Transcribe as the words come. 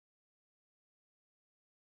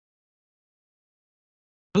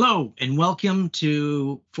Hello, and welcome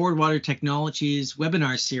to Forward Water Technologies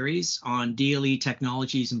webinar series on DLE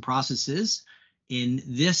technologies and processes. In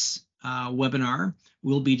this webinar,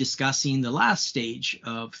 we'll be discussing the last stage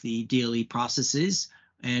of the DLE processes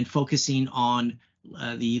and focusing on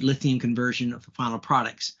the lithium conversion of the final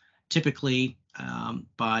products, typically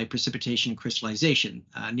by precipitation and crystallization.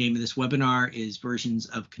 Name of this webinar is Versions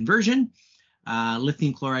of Conversion,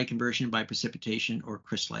 Lithium Chloride Conversion by Precipitation or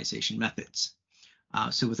Crystallization Methods.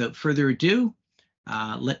 So without further ado,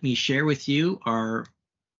 let me share with you our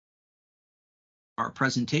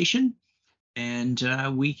presentation,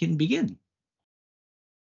 and we can begin.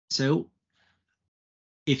 So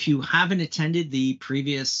if you haven't attended the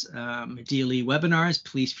previous DLE webinars,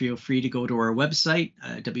 please feel free to go to our website,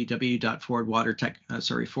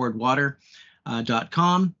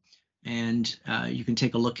 www.forwardwater.com, and you can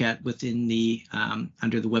take a look at within the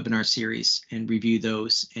under the webinar series and review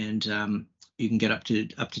those, and you can get up to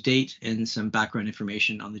date and some background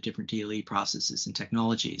information on the different DLE processes and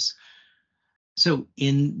technologies. So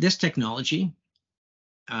in this technology,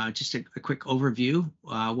 just a quick overview.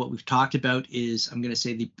 What we've talked about is, I'm going to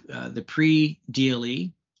say the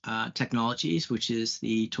pre-DLE technologies, which is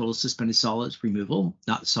the total suspended solids removal,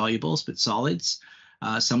 not solubles, but solids.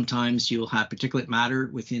 Sometimes you'll have particulate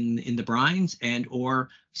matter in the brines, and or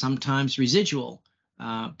sometimes residual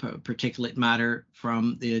particulate matter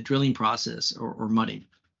from the drilling process or mudding.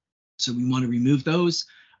 So we want to remove those.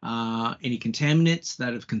 Any contaminants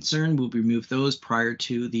that of concern, we'll remove those prior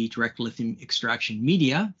to the direct lithium extraction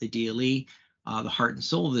media, the DLE, the heart and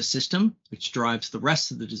soul of the system, which drives the rest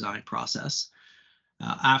of the design process.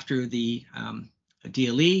 After the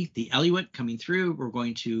DLE, the eluate coming through, we're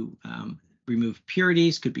going to remove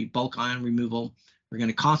impurities, could be bulk ion removal. We're going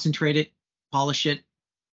to concentrate it, polish it.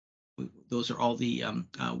 Those are all the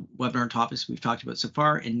webinar topics we've talked about so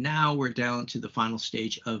far. And now we're down to the final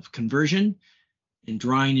stage of conversion and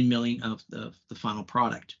drying and milling of the final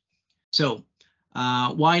product. So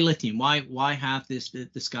why lithium? Why have this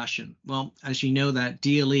discussion? Well, as you know, that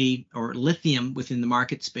DLE or lithium within the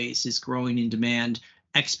market space is growing in demand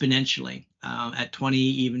exponentially at 20,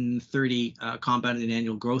 even 30 compounded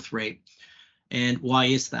annual growth rate. And why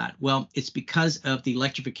is that? Well, it's because of the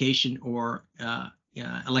electrification or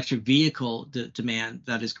electric vehicle demand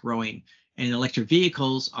that is growing. And electric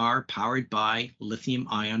vehicles are powered by lithium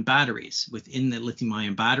ion batteries. Within the lithium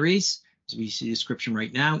ion batteries, as we see the description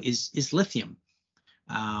right now, is lithium.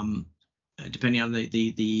 Depending on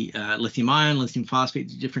the lithium ion, lithium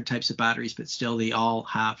phosphate, different types of batteries, but still they all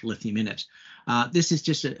have lithium in it. This is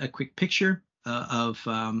just a quick picture of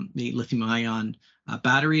the lithium ion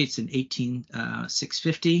battery. It's an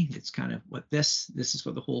 18650. It's kind of what this is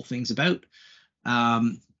what the whole thing's about.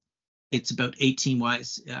 It's about 18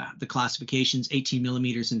 wise, the classifications, 18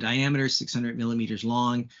 millimeters in diameter, 600 millimeters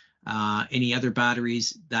long. Any other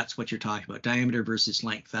batteries, that's what you're talking about. Diameter versus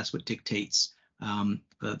length, that's what dictates the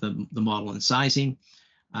model and sizing.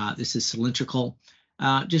 This is cylindrical.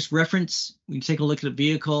 Just reference, when you take a look at a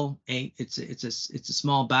vehicle, it's a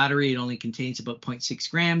small battery. It only contains about 0.6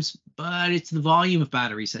 grams, but it's the volume of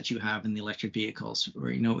batteries that you have in the electric vehicles. Or,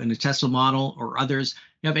 in a Tesla model or others,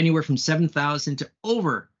 you have anywhere from 7,000 to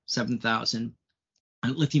over 7,000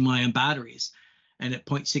 lithium-ion batteries. And at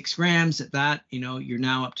 0.6 grams, at that, you're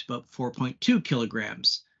now up to about 4.2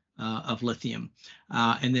 kilograms of lithium,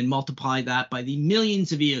 and then multiply that by the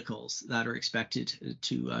millions of vehicles that are expected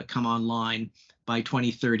to come online by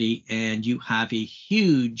 2030, and you have a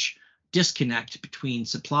huge disconnect between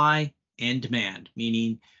supply and demand,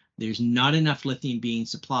 meaning there's not enough lithium being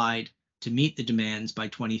supplied to meet the demands by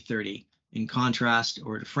 2030. In contrast,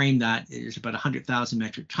 or to frame that, there's about 100,000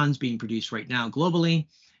 metric tons being produced right now globally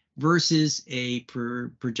versus a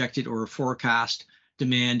projected or a forecast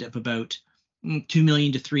demand of about 2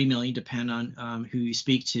 million to 3 million, depending on who you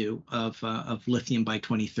speak to, of lithium by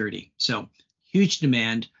 2030. So huge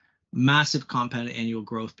demand, massive compounded annual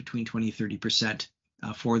growth between 20 and 30%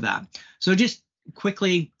 for that. So just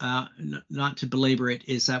quickly, not to belabor it,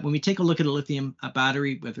 is that when we take a look at a lithium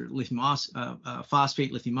battery, whether lithium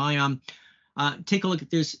phosphate, lithium ion, take a look at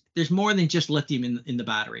there's more than just lithium in the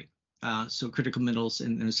battery. So critical minerals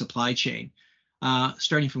in the supply chain.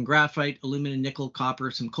 Starting from graphite, aluminum, nickel,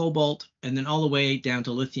 copper, some cobalt, and then all the way down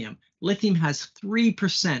to lithium. Lithium has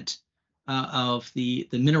 3% of the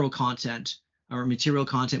mineral content or material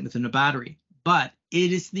content within a battery, but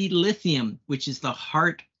it is the lithium which is the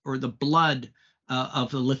heart or the blood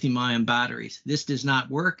of the lithium-ion batteries. This does not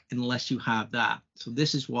work unless you have that. So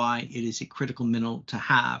this is why it is a critical mineral to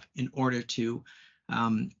have in order to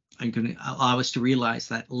allow us to realize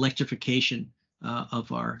that electrification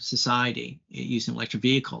of our society using electric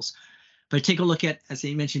vehicles. If I take a look at, as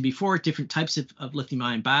I mentioned before, different types of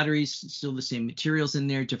lithium-ion batteries, still the same materials in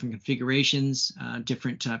there, different configurations,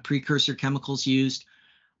 different precursor chemicals used.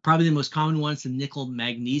 Probably the most common ones, the nickel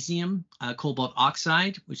magnesium cobalt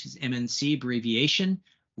oxide, which is MNC abbreviation.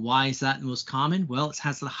 Why is that the most common? Well, it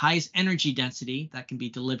has the highest energy density that can be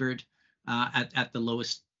delivered at the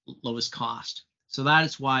lowest cost. So that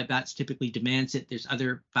is why that's typically demands it. There's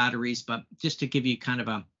other batteries, but just to give you kind of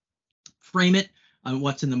a frame it on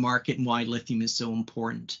what's in the market and why lithium is so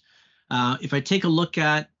important. If I take a look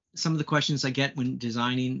at some of the questions I get when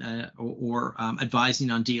designing or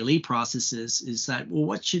advising on DLE processes is that, well,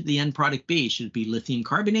 what should the end product be? Should it be lithium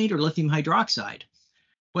carbonate or lithium hydroxide?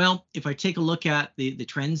 Well, if I take a look at the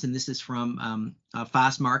trends, and this is from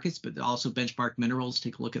fast markets, but also benchmark minerals,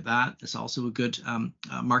 take a look at that. That's also a good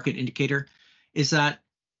market indicator, is that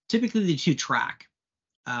typically the two track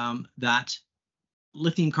that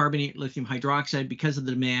lithium carbonate, lithium hydroxide, because of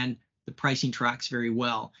the demand, the pricing tracks very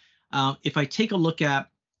well. If I take a look at,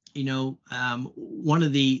 one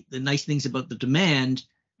of the nice things about the demand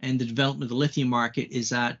and the development of the lithium market is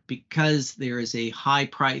that because there is a high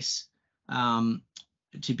price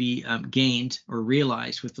to be gained or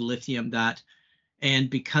realized with the lithium, and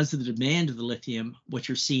because of the demand of the lithium, what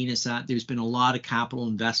you're seeing is that there's been a lot of capital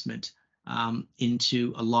investment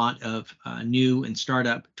into a lot of new and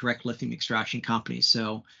startup direct lithium extraction companies.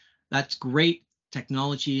 So that's great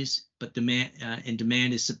technologies, but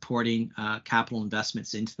demand is supporting capital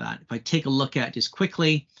investments into that. If I take a look at just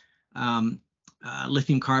quickly,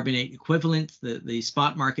 lithium carbonate equivalent, the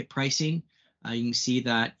spot market pricing, you can see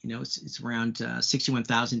that it's around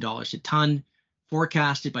 $61,000 a ton.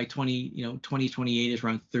 Forecasted by 2028 is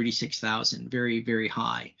around 36,000. Very, very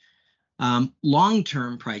high.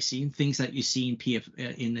 Long-term pricing, things that you see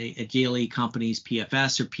in the DLE companies,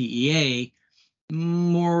 PFS or PEA,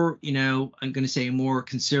 more, I'm going to say more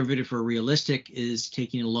conservative or realistic is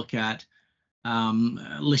taking a look at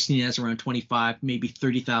listing as around $25,000, maybe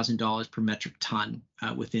 $30,000 per metric ton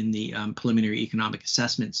within the preliminary economic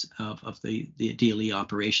assessments of the DLE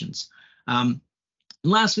operations.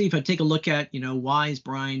 Lastly, if I take a look at, why is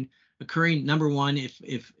brine occurring? Number one,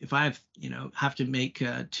 if I have to make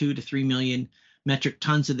 2 to 3 million metric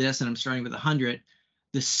tons of this, and I'm starting with 100,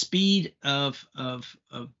 the speed of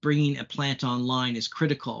bringing a plant online is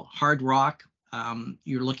critical. Hard rock,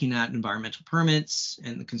 you're looking at environmental permits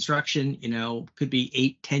and the construction, could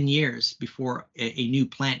be 8-10 years before a new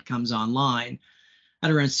plant comes online at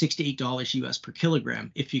around $6 to $8 US per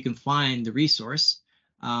kilogram if you can find the resource.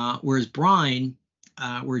 Whereas brine,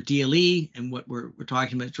 where DLE and what we're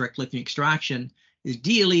talking about direct lithium extraction is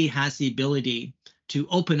DLE has the ability to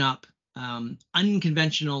open up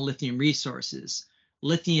unconventional lithium resources,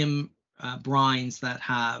 lithium brines that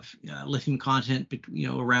have lithium content,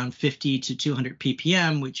 around 50 to 200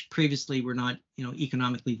 ppm, which previously were not,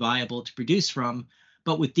 economically viable to produce from.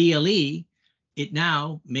 But with DLE, it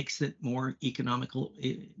now makes it more economical.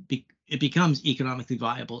 It becomes economically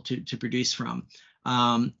viable to produce from.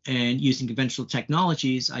 And using conventional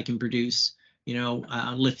technologies, I can produce,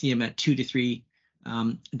 lithium at $2 to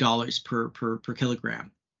 $3 per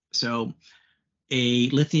kilogram. So a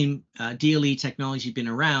lithium DLE technology has been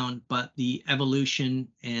around, but the evolution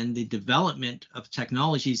and the development of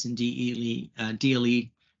technologies in DLE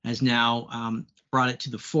has now brought it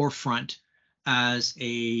to the forefront as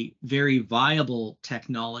a very viable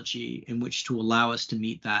technology in which to allow us to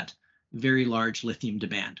meet that very large lithium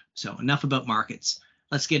demand. So enough about markets.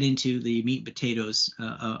 Let's get into the meat and potatoes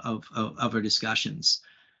of our discussions.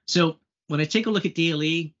 So when I take a look at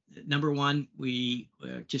DLE, number one, we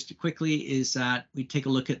just quickly is that we take a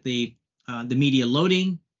look at the media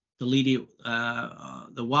loading, the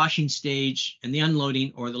washing stage, and the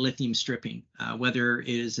unloading or the lithium stripping. Whether it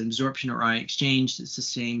is absorption or ion exchange, it's the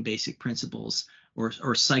same basic principles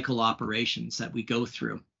or cycle operations that we go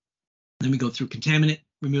through. Then we go through contaminant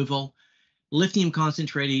removal, lithium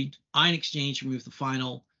concentrated, ion exchange, remove the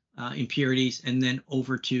final impurities, and then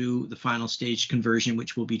over to the final stage conversion,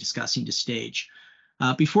 which we'll be discussing to stage.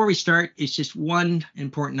 Before we start, it's just one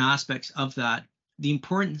important aspect of that, the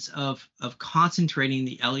importance of concentrating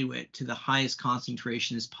the eluate to the highest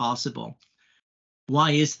concentration as possible.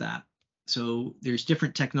 Why is that? So there's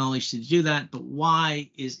different technologies to do that, but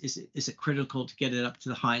why is it critical to get it up to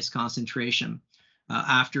the highest concentration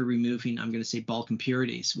after removing, I'm going to say, bulk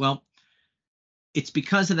impurities? Well, it's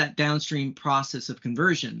because of that downstream process of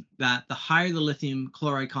conversion that the higher the lithium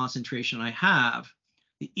chloride concentration I have,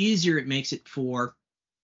 the easier it makes it for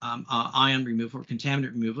ion removal or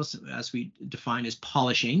contaminant removal, so as we define as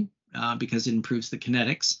polishing, because it improves the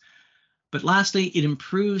kinetics. But lastly, it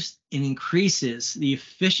improves and increases the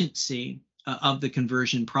efficiency of the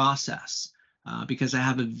conversion process. Because I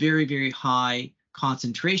have a very, very high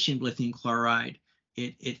concentration of lithium chloride,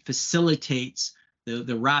 it facilitates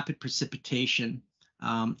the rapid precipitation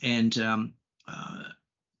and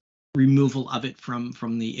removal of it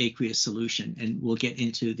from the aqueous solution. And we'll get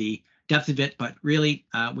into the depth of it, but really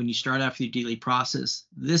when you start off your DLE process,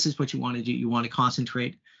 this is what you want to do. You want to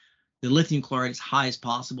concentrate the lithium chloride as high as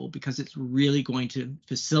possible because it's really going to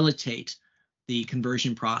facilitate the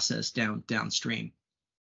conversion process downstream.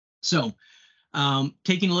 So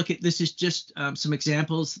taking a look at this is just some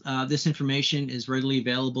examples. This information is readily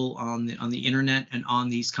available on the internet and on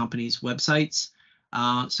these companies' websites.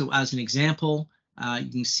 So as an example,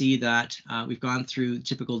 you can see that we've gone through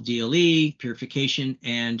typical DLE, purification,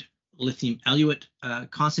 and lithium eluate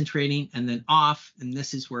concentrating, and then off, and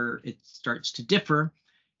this is where it starts to differ,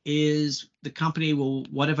 is the company, well,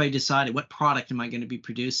 what have I decided? What product am I going to be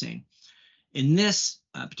producing? In this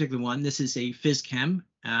particular one, this is a PhysChem,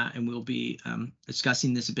 and we'll be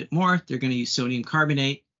discussing this a bit more. They're going to use sodium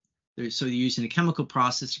carbonate. So they're using a chemical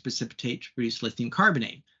process to precipitate to produce lithium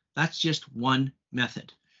carbonate. That's just one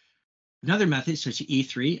method. Another method, such as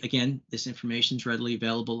E3, again, this information is readily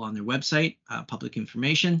available on their website, public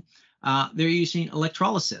information. They're using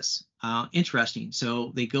electrolysis. Interesting.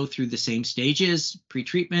 So they go through the same stages,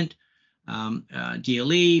 pre-treatment,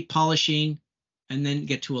 DLE, polishing, and then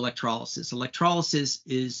get to electrolysis. Electrolysis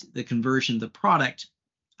is the conversion of the product.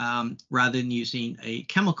 Rather than using a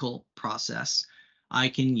chemical process, I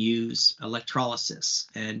can use electrolysis,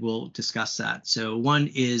 and we'll discuss that. So one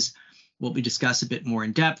is what we discuss a bit more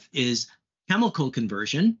in depth is chemical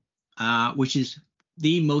conversion, which is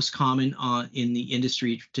the most common in the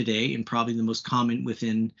industry today, and probably the most common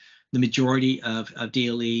within the majority of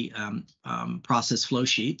DLE process flow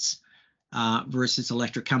sheets, versus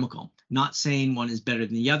electrochemical. Not saying one is better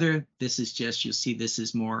than the other. This is just, you'll see this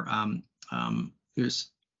is more, there's,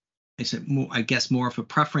 I guess, more of a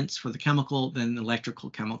preference for the chemical than the electrical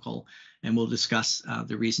chemical, and we'll discuss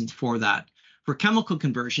the reasons for that. For chemical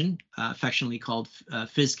conversion, affectionately called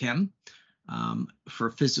PhysChem,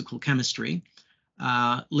 for physical chemistry,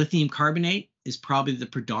 lithium carbonate is probably the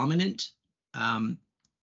predominant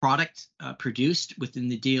product produced within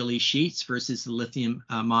the DLE sheets versus the lithium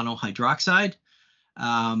monohydroxide.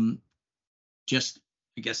 Just,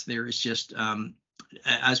 I guess there is just,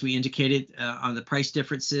 as we indicated on the price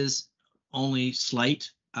differences, only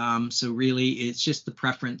slight. So really, it's just the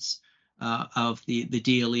preference of the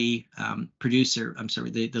DLE producer, I'm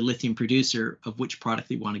sorry, the lithium producer of which product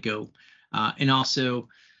they want to go. And also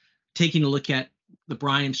taking a look at the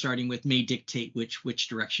brine I'm starting with may dictate which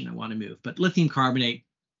direction I want to move. But lithium carbonate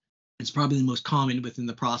is probably the most common within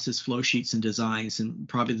the process flow sheets and designs, and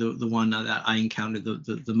probably the one that I encountered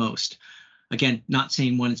the most. Again, not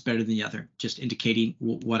saying one is better than the other, just indicating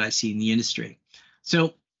what I see in the industry.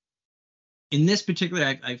 So in this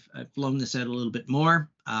particular, I've blown this out a little bit more.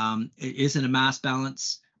 It isn't a mass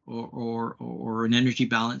balance or an energy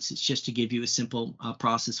balance. It's just to give you a simple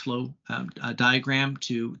process flow diagram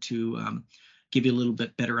to give you a little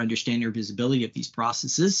bit better understanding or visibility of these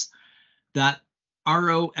processes. That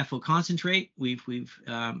RO-FO concentrate, we've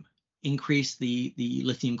increased the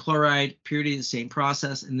lithium chloride purity of the same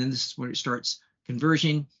process, and then this is where it starts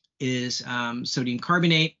conversion, is sodium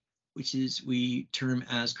carbonate, which is we term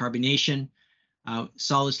as carbonation.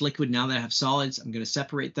 Solids, liquid, now that I have solids, I'm going to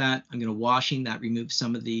separate that. I'm going to washing, that removes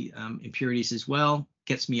some of the impurities as well.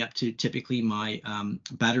 Gets me up to typically my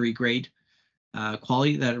battery grade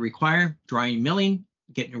quality that I require. Drying, milling,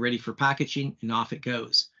 getting it ready for packaging, and off it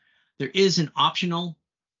goes. There is an optional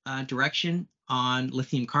direction on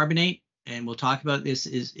lithium carbonate, and we'll talk about this,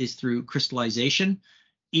 is through crystallization.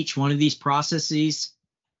 Each one of these processes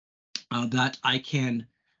that I can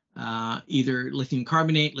either lithium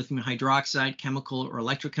carbonate, lithium hydroxide, chemical or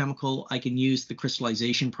electrochemical, I can use the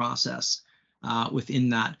crystallization process within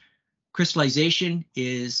that. Crystallization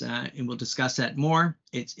is, and we'll discuss that more,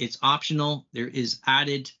 it's optional. There is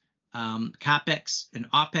added CapEx and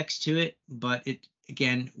OpEx to it, but it,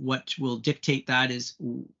 again, what will dictate that is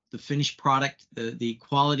the finished product, the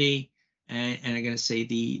quality, and I'm going to say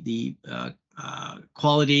the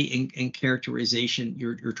quality and characterization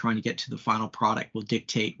you're trying to get to the final product will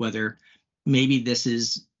dictate whether maybe this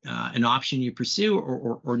is an option you pursue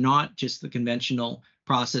or not, just the conventional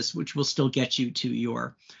process, which will still get you to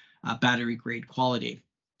your battery grade quality.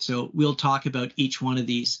 So we'll talk about each one of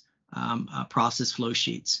these process flow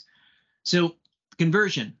sheets. So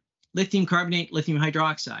conversion, lithium carbonate, lithium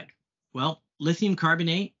hydroxide. Well, lithium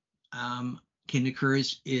carbonate can occur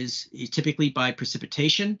is typically by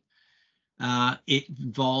precipitation. It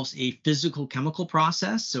involves a physical chemical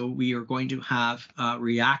process. So we are going to have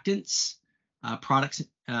reactants products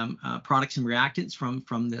and reactants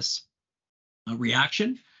from this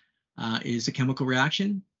reaction. Is a chemical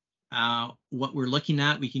reaction. What we're looking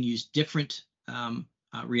at, we can use different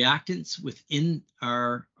reactants within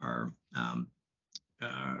our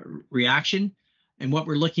reaction. And what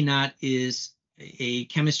we're looking at is a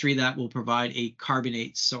chemistry that will provide a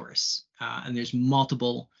carbonate source. And there's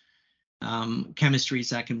multiple chemistries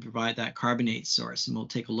that can provide that carbonate source. And we'll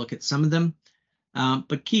take a look at some of them.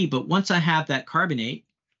 But once I have that carbonate,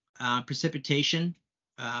 precipitation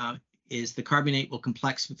is the carbonate will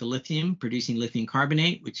complex with the lithium, producing lithium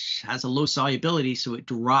carbonate, which has a low solubility, so it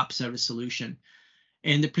drops out of solution.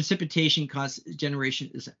 And the precipitation causes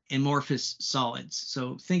generation is amorphous solids.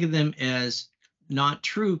 So think of them as not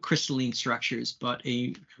true crystalline structures, but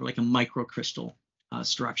like a microcrystal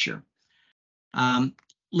structure.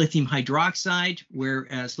 Lithium hydroxide,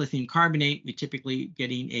 whereas lithium carbonate, we're typically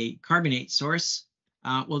getting a carbonate source.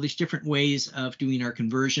 Well, there's different ways of doing our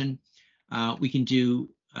conversion. We can do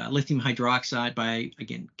lithium hydroxide by,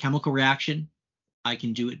 again, chemical reaction. I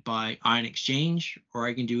can do it by ion exchange, or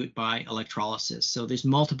I can do it by electrolysis. So there's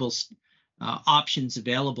multiple options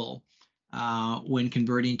available when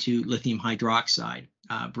converting to lithium hydroxide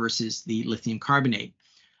versus the lithium carbonate.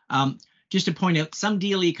 Just to point out, some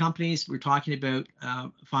DLE companies, we're talking about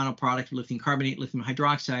final product lithium carbonate, lithium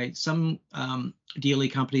hydroxide. Some DLE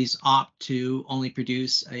companies opt to only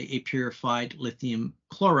produce a purified lithium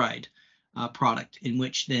chloride product, in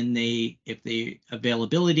which then if the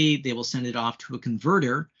availability, they will send it off to a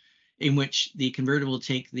converter, in which the converter will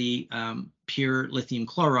take the pure lithium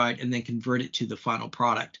chloride and then convert it to the final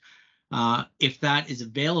product. If that is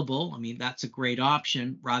available, I mean, that's a great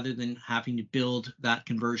option rather than having to build that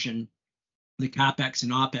conversion, the CapEx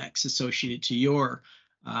and OpEx associated to your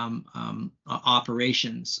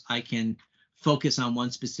operations. I can focus on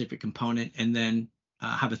one specific component and then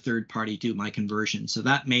have a third party do my conversion. So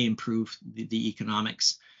that may improve the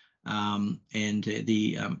economics and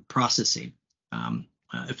the processing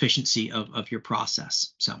efficiency of your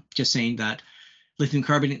process. So just saying that lithium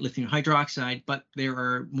carbonate, lithium hydroxide, but there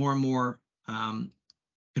are more and more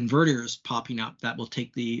converters popping up that will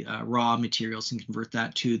take the raw materials and convert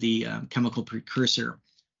that to the chemical precursor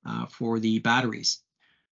for the batteries.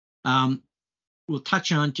 We'll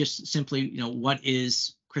touch on just simply, what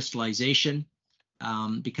is crystallization,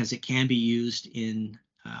 because it can be used in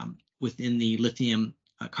within the lithium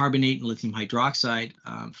carbonate and lithium hydroxide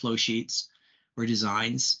flow sheets or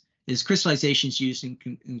designs. Is crystallization is used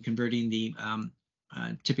in converting the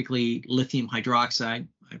typically lithium hydroxide,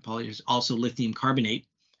 I apologize, also lithium carbonate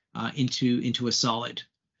into a solid.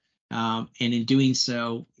 And in doing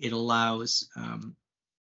so, it allows,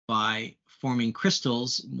 by forming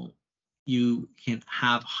crystals, you can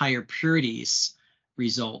have higher purities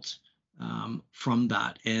result from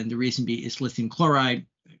that. And the reason is lithium chloride,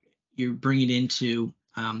 you bring it into,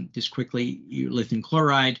 just quickly, your lithium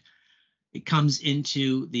chloride, it comes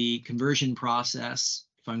into the conversion process.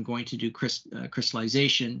 If I'm going to do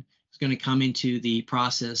crystallization, it's going to come into the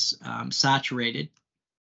process saturated,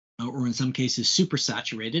 or in some cases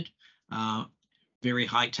supersaturated, very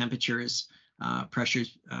high temperatures,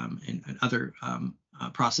 pressures, and other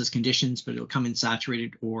process conditions, but it'll come in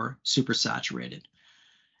saturated or supersaturated.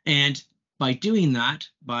 And by doing that,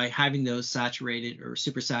 by having those saturated or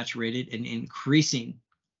supersaturated and increasing,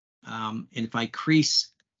 and if I increase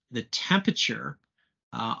the temperature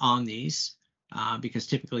on these, because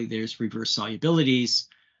typically there's reverse solubilities,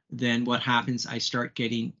 then what happens, I start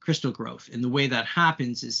getting crystal growth. And the way that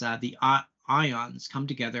happens is that the ions come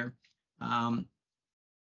together,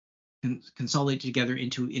 consolidate together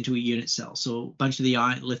into a unit cell. So a bunch of the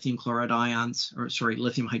lithium chloride ions,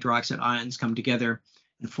 lithium hydroxide ions come together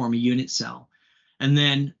and form a unit cell. And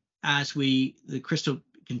then as the crystal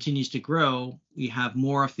continues to grow, we have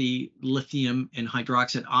more of the lithium and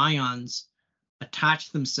hydroxide ions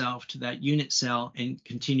attach themselves to that unit cell and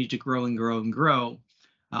continue to grow and grow and grow.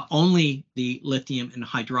 Only the lithium and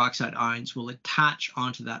hydroxide ions will attach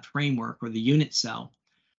onto that framework or the unit cell,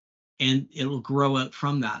 and it will grow out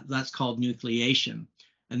from that. That's called nucleation.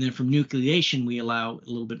 And then from nucleation, we allow a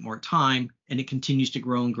little bit more time, and it continues to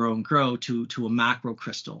grow and grow and grow to a macro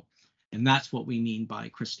crystal. And that's what we mean by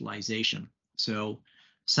crystallization. So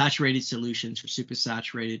saturated solutions or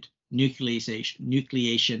supersaturated,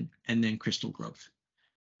 nucleation, and then crystal growth.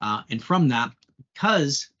 And from that,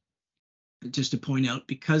 just to point out,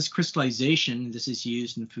 because crystallization, this is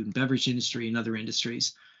used in the food and beverage industry and other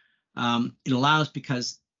industries, it allows,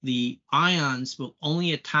 because the ions will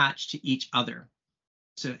only attach to each other.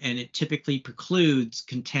 So, and it typically precludes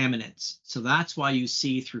contaminants. So that's why you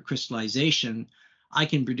see through crystallization I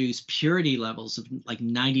can produce purity levels of like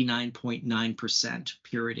 99.9%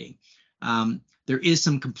 purity. There is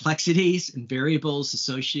some complexities and variables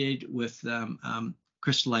associated with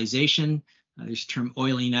crystallization. There's the term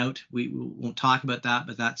oiling out. We won't talk about that,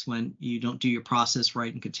 but that's when you don't do your process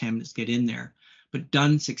right and contaminants get in there. But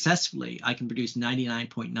done successfully, I can produce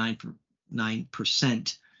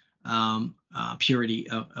 99.99% purity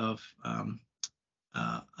of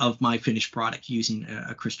my finished product using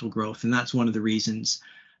a crystal growth. And that's one of the reasons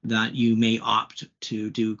that you may opt to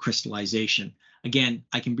do crystallization. Again,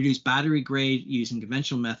 I can produce battery grade using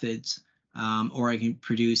conventional methods, or I can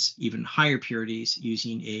produce even higher purities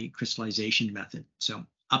using a crystallization method. So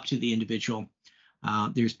up to the individual.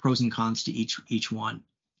 There's pros and cons to each one.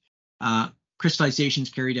 Crystallization is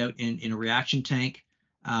carried out in a reaction tank,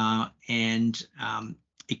 and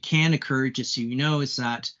it can occur, just so you know, is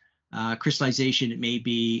that crystallization, it may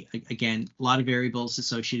be, again, a lot of variables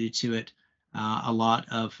associated to it, a lot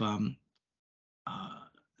of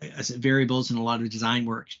variables and a lot of design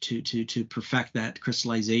work to perfect that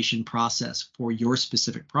crystallization process for your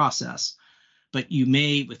specific process. But you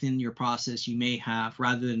may, within your process, you may have,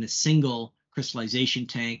 rather than a single crystallization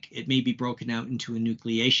tank, it may be broken out into a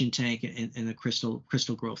nucleation tank and a crystal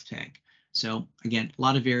growth tank. So again, a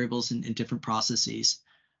lot of variables in different processes,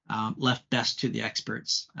 left best to the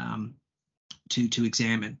experts to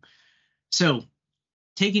examine. So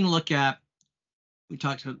taking a look at, we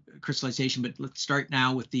talked about crystallization, but let's start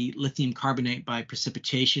now with the lithium carbonate by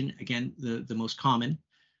precipitation. Again, the most common.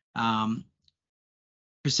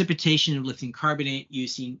 Precipitation of lithium carbonate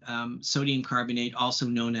using sodium carbonate, also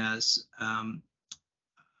known as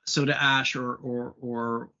soda ash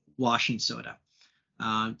or washing soda.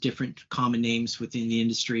 Different common names within the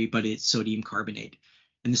industry, but it's sodium carbonate.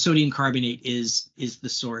 And the sodium carbonate is the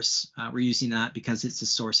source. We're using that because it's the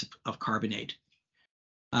source of carbonate.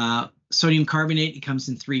 Sodium carbonate, it comes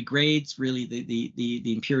in 3 grades. Really,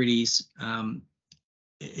 the impurities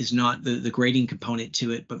is not the grading component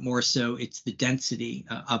to it, but more so it's the density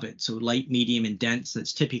of it. So light, medium, and dense.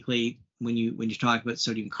 That's typically when you talk about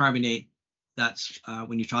sodium carbonate. That's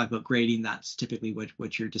when you talk about grading. That's typically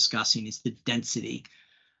what you're discussing is the density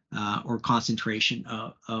or concentration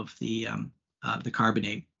of the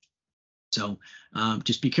carbonate. So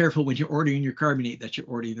just be careful when you're ordering your carbonate that you're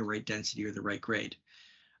ordering the right density or the right grade.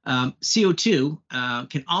 CO2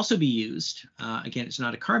 can also be used. Again, it's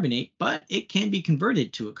not a carbonate, but it can be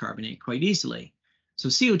converted to a carbonate quite easily. So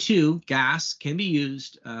CO2 gas can be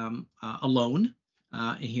used alone.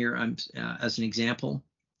 And here I'm as an example,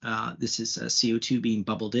 this is CO2 being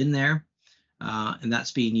bubbled in there, and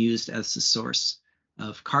that's being used as the source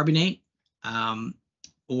of carbonate,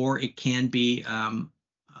 or it can be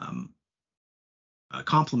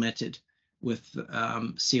complemented with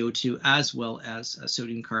CO2 as well as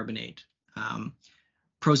sodium carbonate.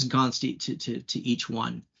 Pros and cons to each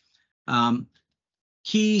one.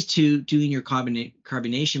 Keys to doing your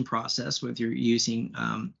carbonation process, whether you're using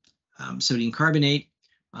sodium carbonate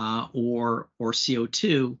or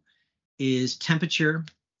CO2, is temperature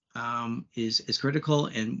is critical,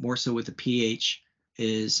 and more so with the pH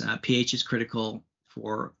is critical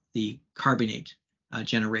for the carbonate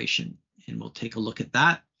generation, and we'll take a look at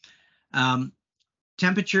that.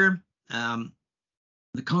 Temperature, the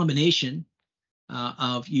combination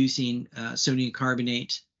of using sodium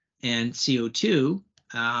carbonate and CO2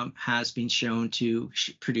 has been shown to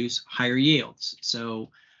produce higher yields. So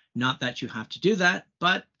not that you have to do that,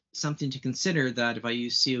 but something to consider, that if I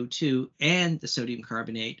use CO2 and the sodium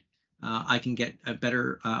carbonate, I can get a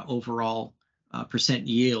better overall percent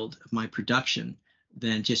yield of my production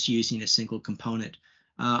than just using a single component.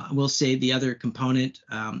 I will say the other component,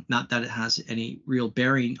 not that it has any real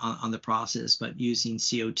bearing on the process, but using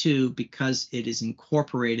CO2, because it is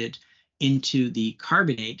incorporated into the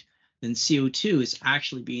carbonate, then CO2 is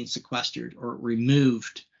actually being sequestered or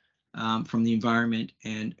removed from the environment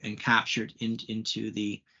and captured into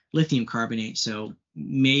the lithium carbonate. So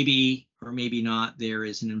maybe or maybe not, there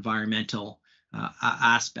is an environmental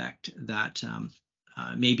aspect that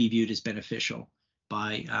may be viewed as beneficial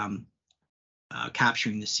by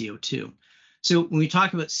capturing the CO2. So when we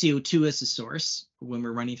talk about CO2 as a source, when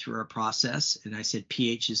we're running through our process, and I said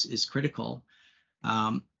pH is critical,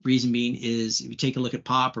 reason being is if you take a look at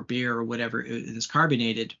pop or beer or whatever it is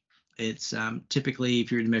carbonated, it's typically,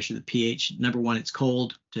 if you're to measure the pH, number one, it's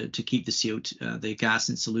cold to keep the CO2, the gas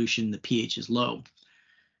in solution, the pH is low.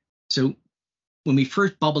 So when we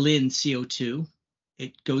first bubble in CO2,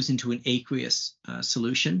 it goes into an aqueous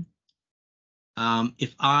solution.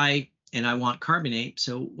 If I want carbonate,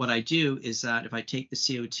 so what I do is that if I take the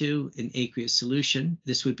CO2 in aqueous solution,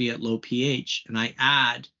 this would be at low pH, and I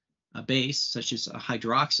add a base, such as a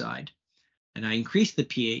hydroxide, and I increase the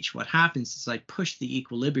pH, what happens is I push the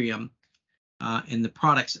equilibrium in the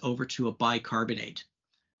products over to a bicarbonate.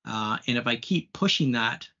 And if I keep pushing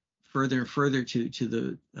that further and further to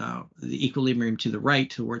the equilibrium to the right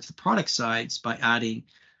towards the product sides by adding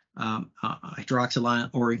hydroxyl ion,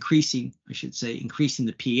 or increasing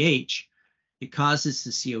the pH, it causes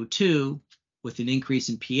the CO2 with an increase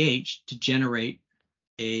in pH to generate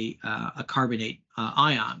a carbonate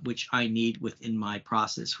ion, which I need within my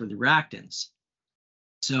process for the reactants.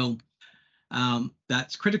 So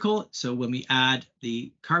that's critical. So when we add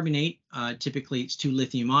the carbonate, typically it's 2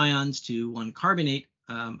 lithium ions to 1 carbonate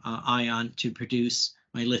ion to produce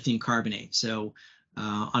my lithium carbonate. So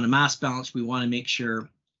on a mass balance, we want to make sure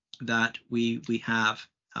that we have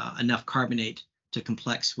enough carbonate to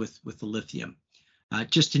complex with the lithium.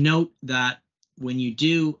 Just to note that when you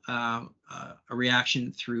do a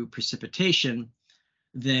reaction through precipitation,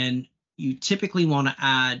 then you typically want to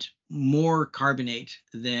add more carbonate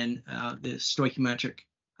than the stoichiometric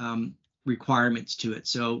requirements to it.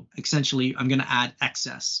 So essentially, I'm going to add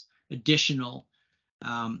additional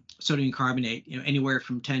sodium carbonate, anywhere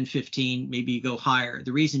from 10, 15, maybe you go higher.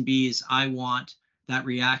 The reason being is I want that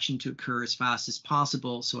reaction to occur as fast as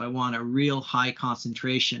possible. So I want a real high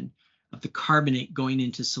concentration of the carbonate going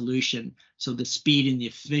into solution, so the speed and the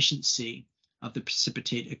efficiency of the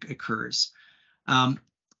precipitate occurs.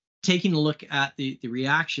 Taking a look at the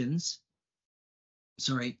reactions,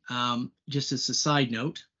 just as a side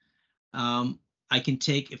note, I can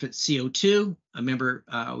take, if it's CO2, remember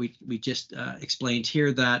we just explained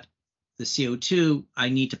here that the CO2, I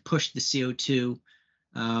need to push the CO2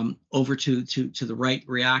 over to the right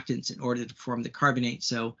reactants in order to form the carbonate.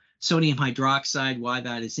 So sodium hydroxide, why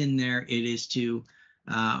that is in there, it is to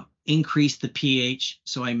increase the pH,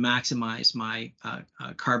 so I maximize my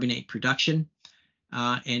carbonate production.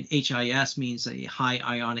 And HIS means a high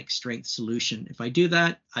ionic strength solution. If I do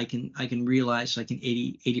that, I can realize like an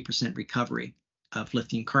 80% recovery of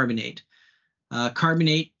lithium carbonate.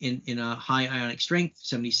 Carbonate in a high ionic strength,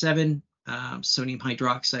 77. Sodium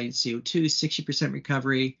hydroxide and CO2, 60%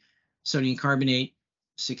 recovery. Sodium carbonate,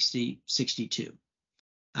 62.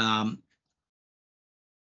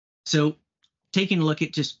 So taking a look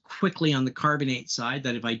at just quickly on the carbonate side,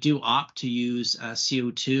 that if I do opt to use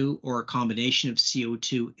CO2 or a combination of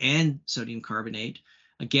CO2 and sodium carbonate,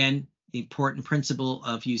 again, the important principle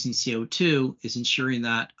of using CO2 is ensuring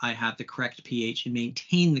that I have the correct pH and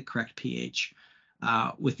maintain the correct pH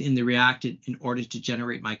within the reactant in order to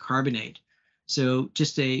generate my carbonate. So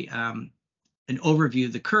just an overview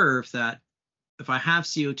of the curve, that if I have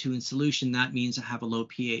CO2 in solution, that means I have a low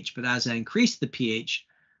pH. But as I increase the pH,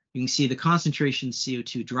 you can see the concentration of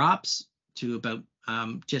CO2 drops to about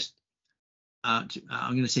I'm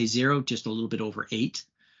going to say 0, just a little bit over 8.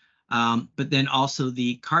 But then also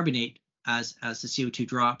the carbonate, as the CO2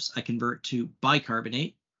 drops, I convert to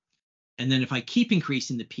bicarbonate. And then if I keep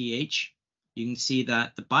increasing the pH, you can see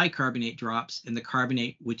that the bicarbonate drops and the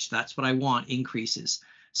carbonate, which that's what I want, increases.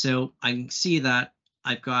 So I can see that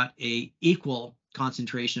I've got a equal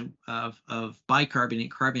concentration of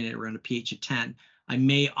bicarbonate, carbonate around a pH of 10. I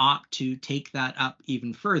may opt to take that up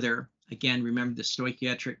even further. Again, remember the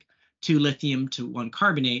stoichiometric 2 lithium to 1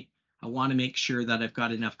 carbonate. I want to make sure that I've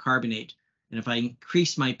got enough carbonate. And if I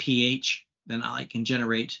increase my pH, then I can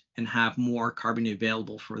generate and have more carbonate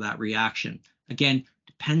available for that reaction. Again,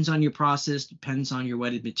 depends on your process, depends on your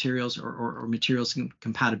wetted materials or materials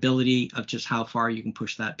compatibility of just how far you can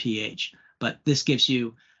push that pH. But this gives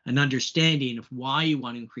you an understanding of why you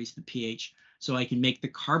want to increase the pH, so I can make the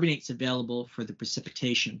carbonates available for the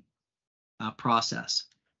precipitation process.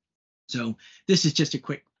 So this is just a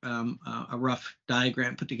quick, a rough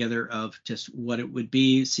diagram put together of just what it would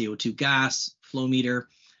be: CO2 gas, flow meter.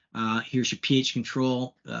 Here's your pH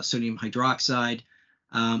control, sodium hydroxide.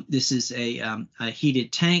 This is a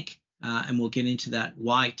heated tank, and we'll get into that,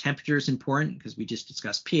 why temperature is important, because we just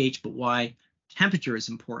discussed pH, but why temperature is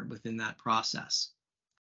important within that process.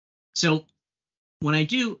 So when I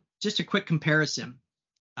do just a quick comparison,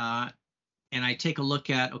 and I take a look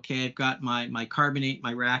at, okay, I've got my carbonate,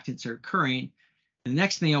 my reactants are occurring. And the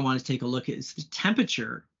next thing I want to take a look at is the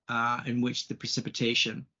temperature in which the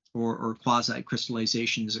precipitation or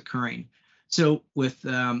quasi-crystallization is occurring. So with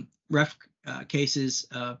ref cases,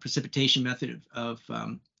 precipitation method of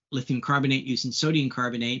lithium carbonate using sodium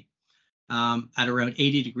carbonate at around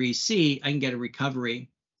 80 degrees C, I can get a recovery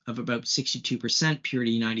of about 62%,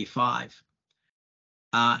 purity 95.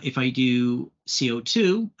 If I do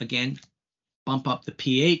CO2, again, bump up the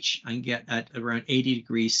pH, I can get at around 80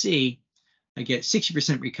 degrees C, I get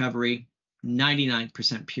 60% recovery,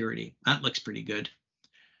 99% purity. That looks pretty good.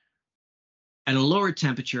 At a lower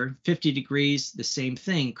temperature, 50 degrees, the same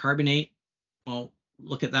thing. Carbonate, well,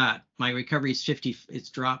 look at that. My recovery is 50. It's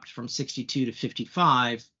dropped from 62 to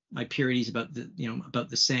 55. My purity is about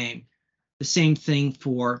the same. The same thing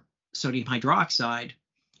for sodium hydroxide.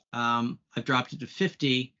 I've dropped it to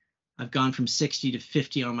 50. I've gone from 60 to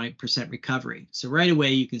 50 on my percent recovery. So right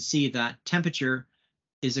away, you can see that temperature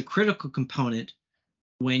is a critical component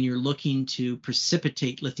when you're looking to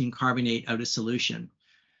precipitate lithium carbonate out of solution.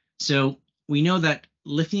 So we know that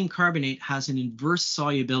lithium carbonate has an inverse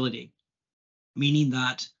solubility, meaning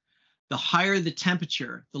that the higher the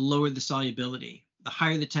temperature, the lower the solubility. The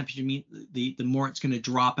higher the temperature, the more it's going to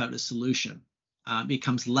drop out of solution.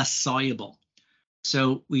 Becomes less soluble.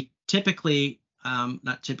 So we typically,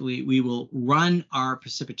 we will run our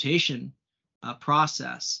precipitation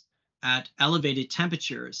process at elevated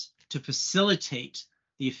temperatures to facilitate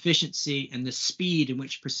the efficiency and the speed in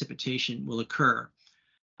which precipitation will occur.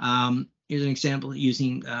 Here's an example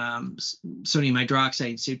using sodium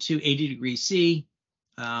hydroxide, CO2, 80 degrees C.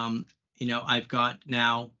 I've got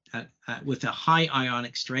now with a high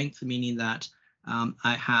ionic strength, meaning that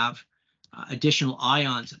I have additional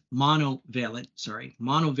ions, monovalent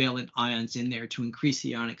ions in there to increase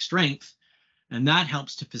the ionic strength, and that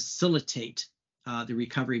helps to facilitate the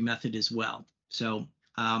recovery method as well. So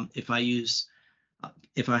if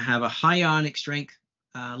I have a high ionic strength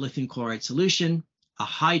lithium chloride solution, a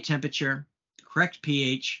high temperature, correct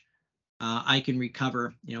pH, I can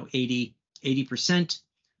recover 80%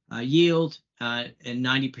 yield and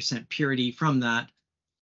 90% purity from that.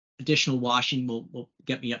 Additional washing will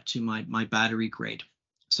get me up to my battery grade.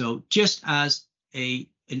 So just as an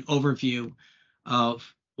overview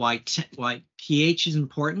of why pH is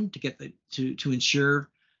important to get to ensure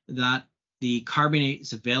that the carbonate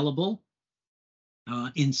is available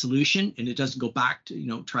in solution and it doesn't go back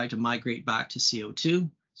to try to migrate back to CO2.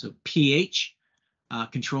 So pH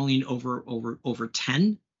controlling over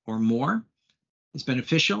 10 or more is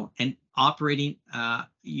beneficial, and operating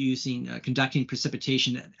using conducting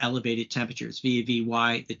precipitation at elevated temperatures via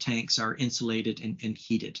why the tanks are insulated and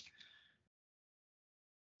heated.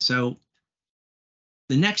 So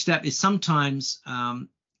the next step is sometimes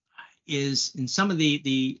is in some of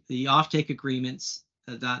the offtake agreements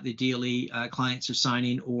that the DLE clients are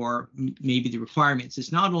signing, or maybe the requirements,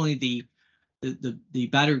 it's not only the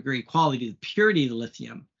battery grade quality, the purity of the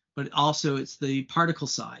lithium, but also it's the particle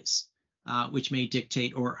size, which may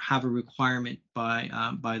dictate or have a requirement by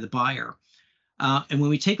the buyer. And when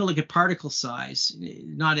we take a look at particle size,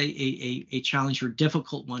 not a challenge or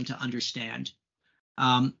difficult one to understand.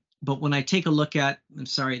 But when I take a look at, I'm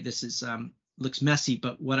sorry, this is looks messy,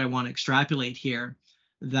 but what I want to extrapolate here,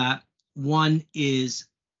 that one is,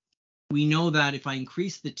 we know that if I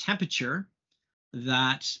increase the temperature,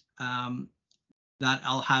 that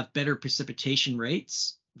I'll have better precipitation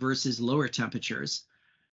rates versus lower temperatures.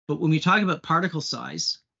 But when we talk about particle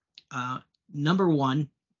size, number one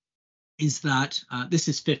is that this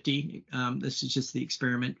is 50. This is just the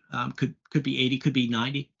experiment. Could be 80, could be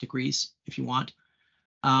 90 degrees if you want.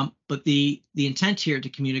 But the intent here to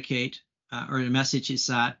communicate or the message is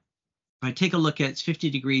that if I take a look at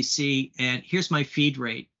 50 degrees C, and here's my feed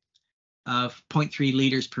rate of 0.3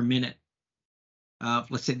 liters per minute.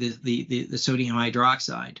 Let's say the sodium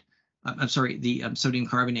hydroxide. I'm sorry, the sodium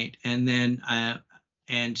carbonate, and then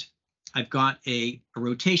and I've got a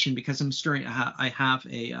rotation because I'm stirring. I have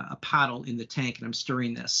a paddle in the tank, and I'm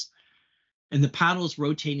stirring this, and the paddle is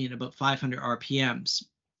rotating at about 500 RPMs.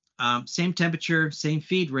 Same temperature, same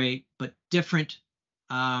feed rate, but different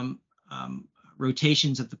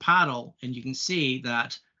rotations of the paddle. And you can see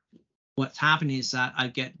that what's happening is that I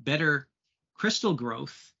get better crystal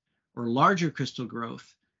growth or larger crystal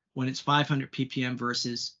growth when it's 500 ppm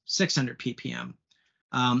versus 600 ppm.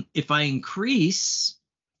 If I increase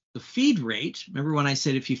the feed rate, remember when I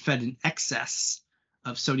said if you fed an excess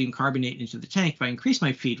of sodium carbonate into the tank, if I increase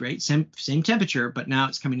my feed rate, same temperature, but now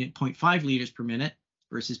it's coming in 0.5 liters per minute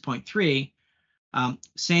versus 0.3,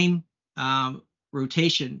 same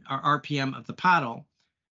rotation or RPM of the paddle,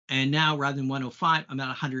 and now rather than 105, I'm at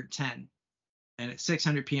 110, and at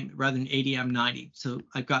 600 ppm rather than 80, I'm 90. So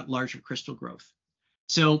I've got larger crystal growth.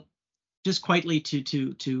 So just quietly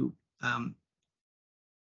to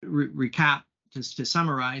recap, just to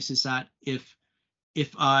summarize, is that if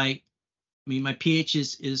I mean my pH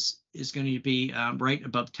is going to be right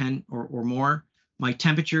above 10 or more, my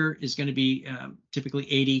temperature is going to be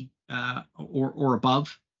typically 80 or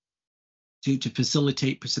above to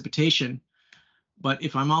facilitate precipitation. But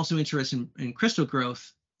if I'm also interested in crystal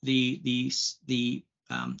growth, the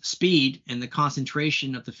speed and the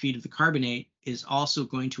concentration of the feed of the carbonate is also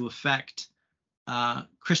going to affect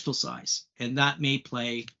crystal size, and that may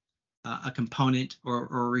play a component or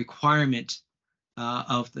a requirement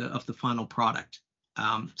of the final product.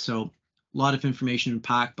 So a lot of information in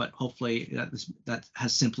pack, but hopefully that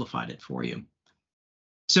has simplified it for you.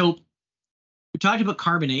 So we talked about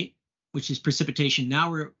carbonate, which is precipitation. Now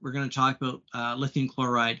we're going to talk about lithium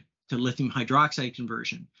chloride to lithium hydroxide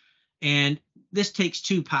conversion. And this takes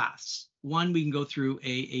two paths. One, we can go through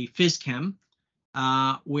a phys-chem,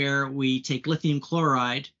 where we take lithium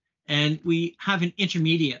chloride and we have an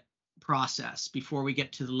intermediate process before we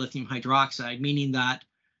get to the lithium hydroxide, meaning that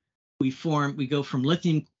we go from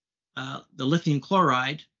lithium, the lithium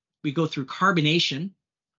chloride, we go through carbonation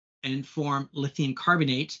and form lithium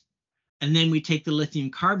carbonate, and then we take the lithium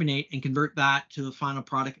carbonate and convert that to the final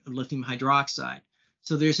product of lithium hydroxide.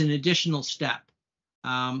 So there's an additional step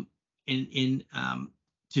to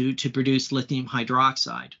produce lithium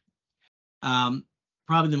hydroxide.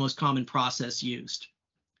 Probably the most common process used.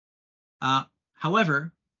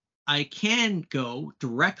 However, I can go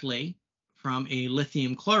directly from a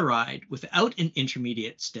lithium chloride without an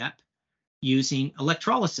intermediate step using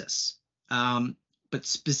electrolysis. But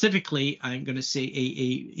specifically, I'm going to say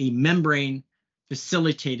a membrane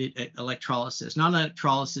facilitated electrolysis, not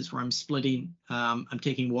electrolysis where I'm splitting, I'm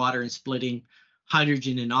taking water and splitting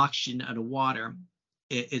hydrogen and oxygen out of water.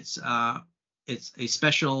 It's a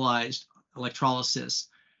specialized electrolysis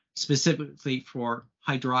specifically for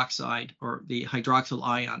hydroxide or the hydroxyl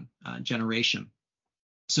ion generation.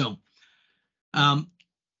 So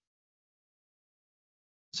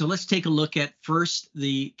let's take a look at first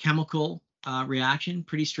the chemical reaction.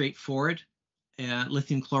 Pretty straightforward.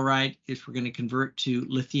 Lithium chloride, if we're going to convert to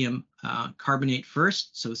lithium carbonate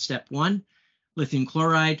first. So step one, lithium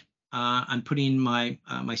chloride. I'm putting my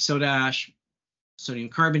my soda ash, sodium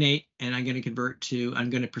carbonate, and I'm going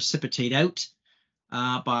to precipitate out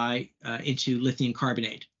into lithium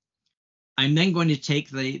carbonate. I'm then going to take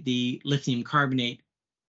the lithium carbonate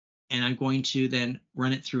and I'm going to then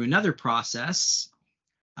run it through another process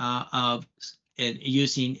of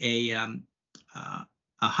using a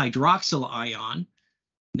hydroxyl ion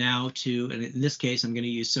now and in this case, I'm going to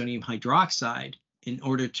use sodium hydroxide in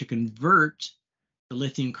order to convert the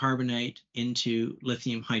lithium carbonate into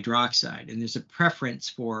lithium hydroxide. And there's a preference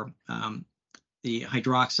for the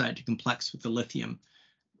hydroxide to complex with the lithium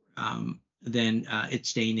than it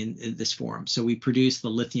staying in this form. So we produce the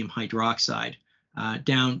lithium hydroxide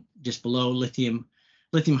down just below lithium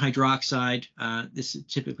hydroxide. This is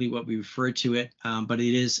typically what we refer to it, but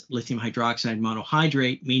it is lithium hydroxide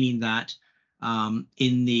monohydrate, meaning that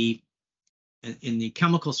in the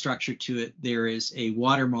chemical structure to it, there is a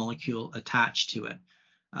water molecule attached to it.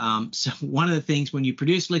 So one of the things when you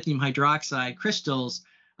produce lithium hydroxide crystals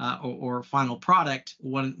or final product,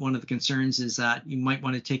 one of the concerns is that you might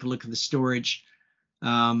want to take a look at the storage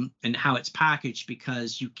and how it's packaged,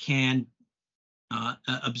 because you can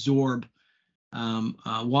absorb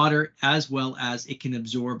water as well as it can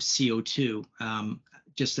absorb CO2.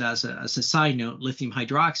 Just as a side note, lithium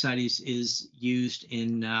hydroxide is used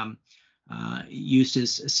used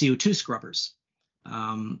as CO2 scrubbers.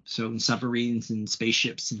 So in submarines and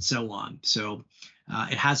spaceships and so on. So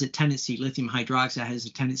it has a tendency, lithium hydroxide has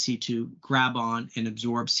a tendency to grab on and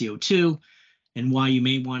absorb CO2. And why you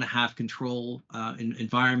may want to have control in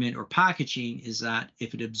environment or packaging is that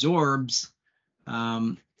if it absorbs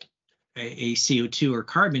a CO2 or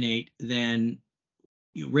carbonate, then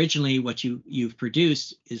originally what you've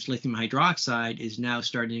produced is lithium hydroxide is now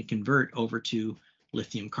starting to convert over to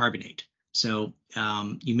lithium carbonate. So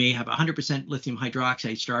you may have 100% lithium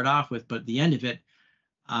hydroxide start off with, but at the end of it,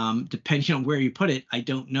 depending on where you put it, I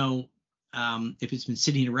don't know if it's been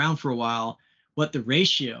sitting around for a while, what the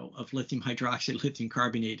ratio of lithium hydroxide, lithium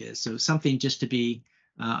carbonate is. So something just to be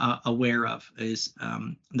aware of is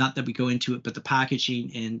not that we go into it, but the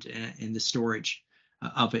packaging and the storage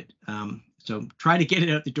of it. So try to get it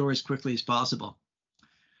out the door as quickly as possible.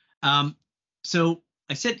 So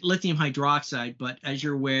I said lithium hydroxide, but as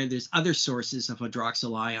you're aware, there's other sources of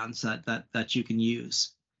hydroxyl ions that you can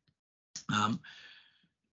use.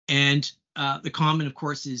 And the common, of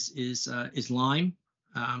course, is lime.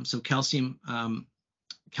 So calcium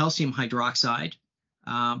hydroxide,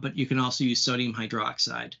 but you can also use sodium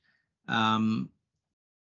hydroxide. When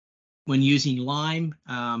using lime,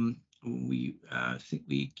 we think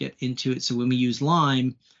we get into it. So when we use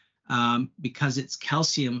lime, because it's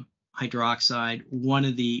calcium hydroxide, one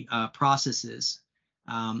of the processes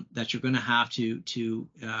that you're going to have to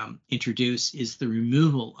introduce is the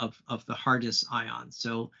removal of the hardest ions.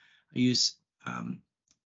 So I use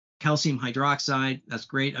calcium hydroxide. That's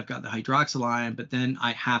great. I've got the hydroxyl ion, but then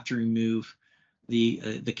I have to remove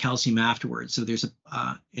the calcium afterwards. So there's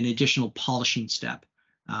an additional polishing step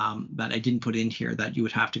that I didn't put in here that you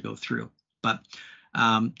would have to go through. But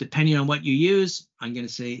depending on what you use, I'm going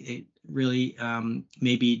to say it really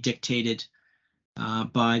may be dictated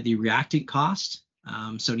by the reactant cost.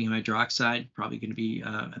 Sodium hydroxide probably going to be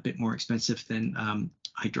a bit more expensive than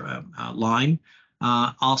lime.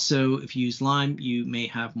 Also, if you use lime, you may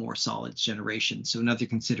have more solids generation. So another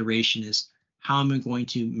consideration is how am I going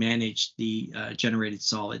to manage the generated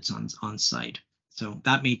solids on site? So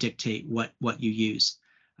that may dictate what you use.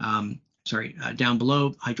 Down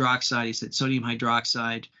below, hydroxide, I said sodium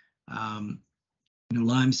hydroxide.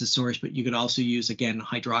 Lime is the source, but you could also use, again,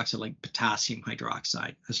 hydroxide like potassium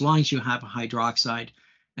hydroxide. As long as you have a hydroxide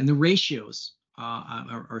and the ratios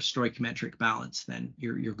are stoichiometric balance, then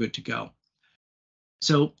you're good to go.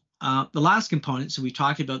 So the last component, so we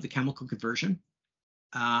talked about the chemical conversion.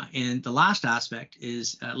 And the last aspect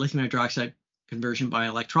is lithium hydroxide conversion by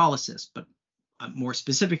electrolysis, but more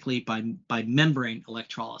specifically by membrane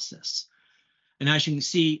electrolysis. And as you can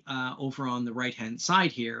see over on the right-hand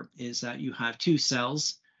side here is that you have two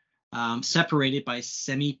cells separated by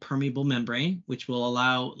semi-permeable membrane, which will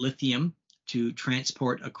allow lithium to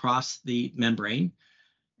transport across the membrane.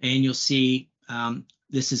 And you'll see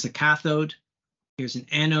this is a cathode. Here's an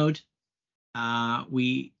anode.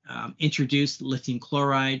 We introduced lithium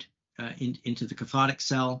chloride into the cathodic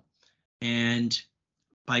cell, and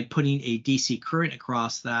by putting a DC current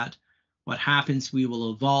across that, what happens, we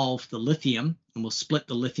will evolve the lithium and we'll split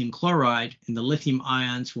the lithium chloride, and the lithium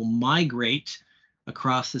ions will migrate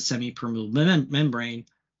across the semi-permeable membrane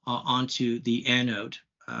onto the anode,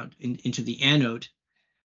 into the anode.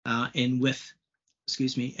 And with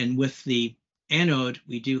the anode,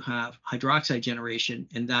 we do have hydroxide generation,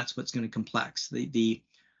 and that's what's going to complex. The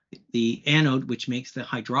anode, which makes the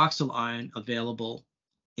hydroxyl ion available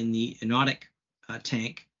in the anodic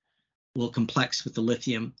tank, will complex with the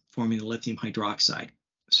lithium, forming the lithium hydroxide.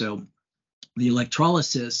 So the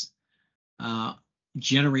electrolysis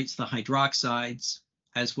generates the hydroxides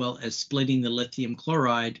as well as splitting the lithium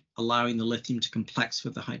chloride, allowing the lithium to complex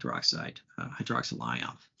with the hydroxyl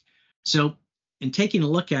ion. So in taking a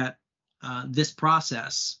look at this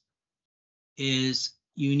process, is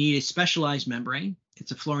you need a specialized membrane.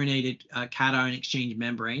 It's a fluorinated cation exchange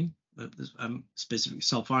membrane, specific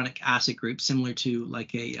sulfonic acid group, similar to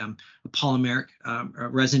like a polymeric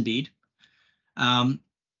resin bead.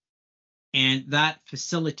 And that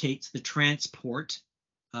facilitates the transport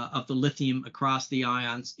of the lithium across the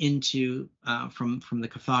ions into from the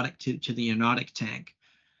cathodic to the anodic tank.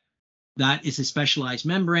 That is a specialized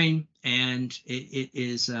membrane, and it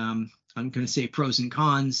is, I'm going to say pros and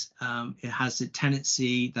cons. It has a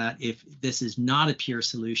tendency that if this is not a pure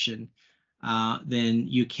solution, then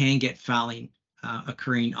you can get fouling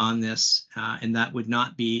occurring on this, and that would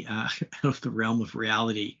not be out of the realm of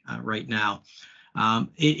reality right now.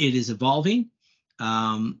 It is evolving,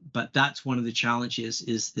 but that's one of the challenges,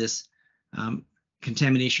 is this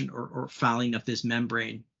contamination or fouling of this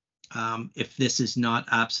membrane if this is not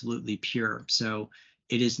absolutely pure. So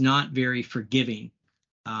it is not very forgiving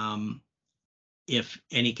if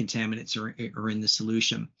any contaminants are in the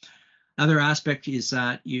solution. Another aspect is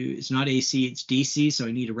that it's not AC, it's DC, so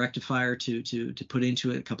I need a rectifier to put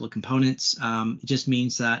into it, a couple of components. It just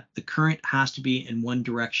means that the current has to be in one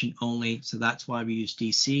direction only, so that's why we use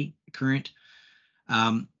DC current.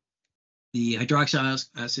 The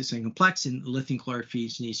hydroxide complex and lithium chloride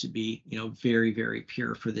feeds needs to be, very, very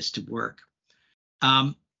pure for this to work.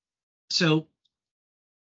 So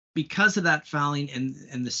because of that fouling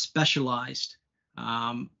and the specialized,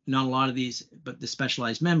 not a lot of these, but the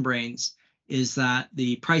specialized membranes, is that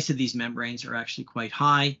the price of these membranes are actually quite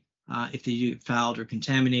high. If they get fouled or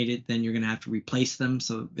contaminated, then you're going to have to replace them.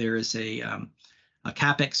 So there is a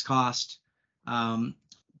capex cost.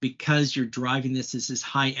 Because you're driving this as this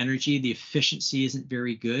high energy, the efficiency isn't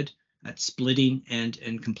very good at splitting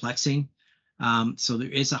and complexing. So there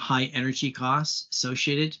is a high energy cost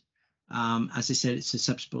associated. As I said, it's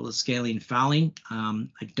susceptible to scaling and fouling. I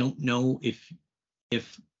don't know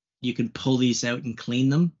if you can pull these out and clean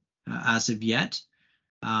them as of yet,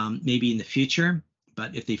 maybe in the future.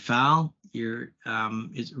 But if they foul,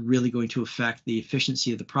 it's really going to affect the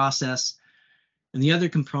efficiency of the process. And the other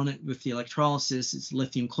component with the electrolysis is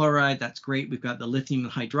lithium chloride. That's great. We've got the lithium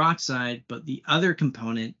hydroxide, but the other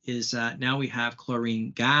component is now we have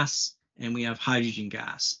chlorine gas and we have hydrogen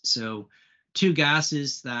gas. So two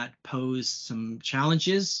gases that pose some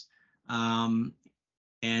challenges, and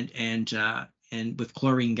with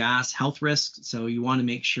chlorine gas, health risks. So you want to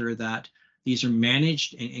make sure that these are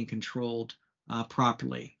managed and controlled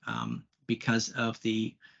properly because of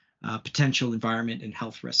the potential environment and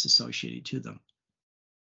health risks associated to them.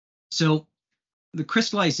 So the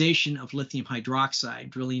crystallization of lithium hydroxide,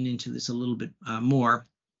 drilling into this a little bit more,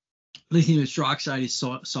 lithium hydroxide is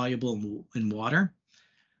soluble in water.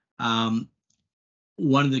 One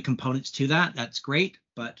of the components to that's great,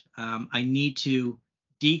 but I need to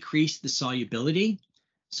decrease the solubility.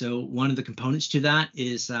 So one of the components to that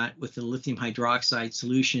is that with the lithium hydroxide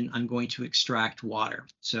solution, I'm going to extract water.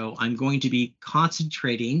 So I'm going to be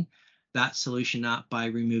concentrating that solution up by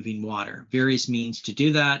removing water. Various means to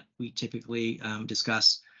do that. We typically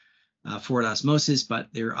discuss forward osmosis, but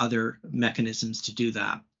there are other mechanisms to do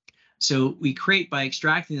that. So we create, by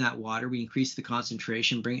extracting that water, we increase the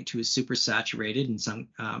concentration, bring it to a supersaturated and some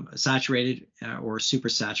saturated or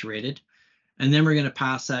supersaturated. And then we're going to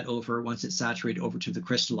pass that over, once it's saturated, over to the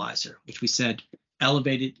crystallizer, which we said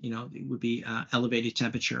elevated, it would be elevated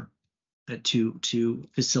temperature to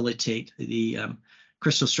facilitate the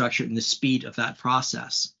crystal structure and the speed of that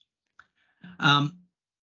process.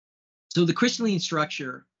 So the crystalline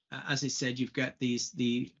structure, as I said, you've got the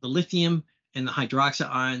lithium and the hydroxide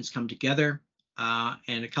ions come together,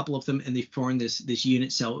 and a couple of them, and they form this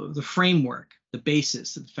unit cell, the framework, the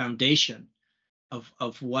basis, the foundation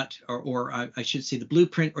of what, or I should say the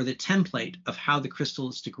blueprint or the template of how the crystal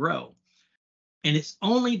is to grow. And it's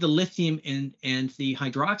only the lithium and the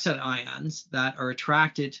hydroxide ions that are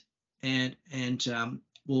attracted and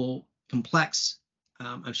will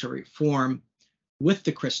form with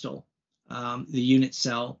the crystal, the unit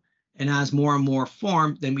cell. And as more and more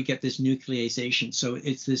form, then we get this nucleation. So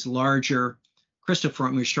it's this larger crystal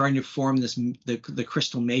form. We're starting to form the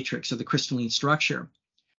crystal matrix, or the crystalline structure.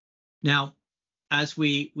 Now, as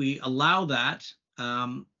we allow that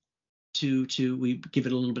we give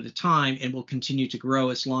it a little bit of time, and will continue to grow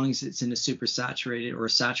as long as it's in a supersaturated or a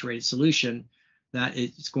saturated solution, that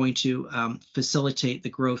it's going to facilitate the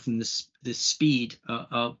growth and the speed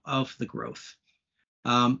of the growth.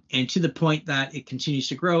 And to the point that it continues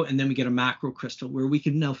to grow, and then we get a macro crystal where we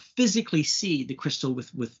can now physically see the crystal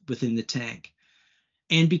within the tank.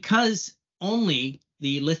 And because only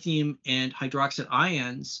the lithium and hydroxide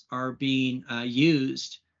ions are being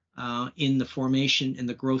used in the formation and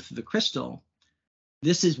the growth of the crystal,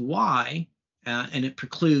 this is why, and it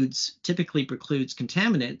typically precludes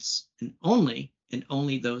contaminants, and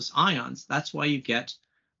only those ions. That's why you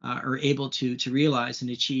are able to realize and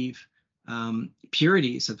achieve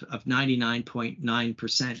purities of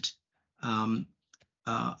 99.9%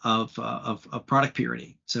 of product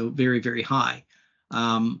purity. So very, very high.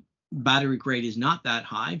 Battery grade is not that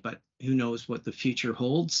high, but who knows what the future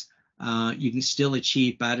holds. You can still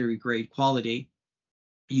achieve battery grade quality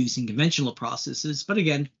using conventional processes. But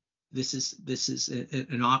again, this is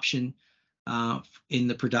an option in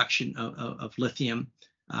the production of lithium.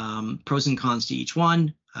 Pros and cons to each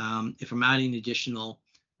one. If I'm adding additional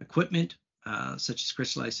equipment, such as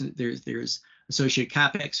crystallization, there's associated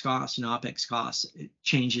capex costs and opex costs. It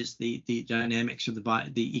changes the dynamics or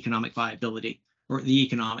the economic viability, or the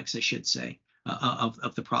economics, I should say,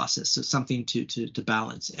 of the process. So something to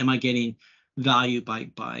balance. Am I getting value by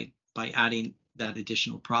adding that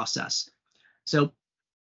additional process? So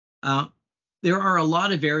there are a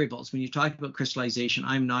lot of variables when you talk about crystallization.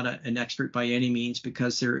 I'm not an expert by any means,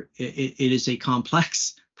 because it is a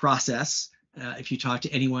complex process. If you talk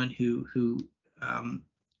to anyone who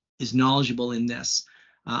is knowledgeable in this,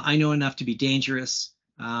 I know enough to be dangerous.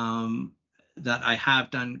 That I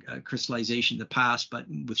have done crystallization in the past, but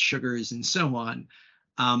with sugars and so on.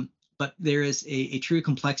 But there is a true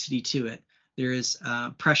complexity to it. There is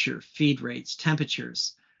pressure, feed rates,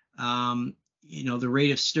 temperatures, the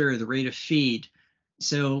rate of stir, the rate of feed.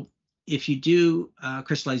 So if you do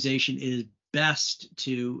crystallization, it is best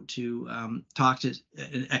to talk to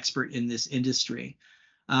an expert in this industry.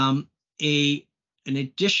 An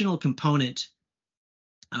additional component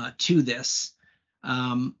to this,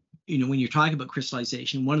 when you're talking about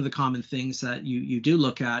crystallization, one of the common things that you do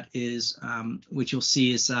look at is, which you'll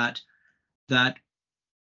see, is that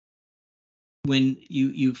when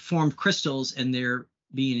you form crystals and they're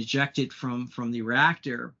being ejected from the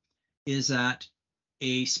reactor, is that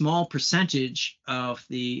a small percentage of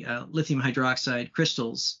the lithium hydroxide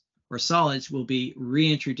crystals or solids will be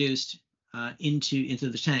reintroduced into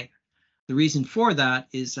the tank. The reason for that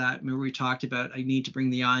is that, remember we talked about, I need to bring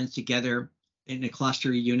the ions together in a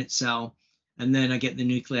cluster unit cell, and then I get the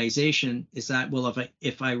nucleation. Is that, well,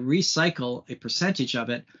 if I recycle a percentage of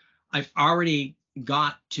it, I've already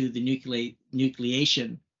got to the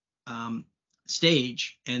nucleation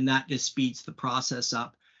stage, and that just speeds the process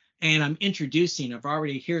up. and I'm introducing,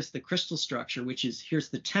 here's the crystal structure, here's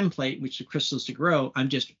the template, which the crystals to grow. I'm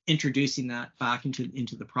just introducing that back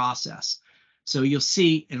into the process. So you'll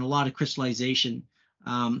see in a lot of crystallization,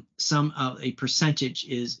 a percentage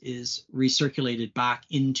is recirculated back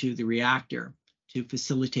into the reactor to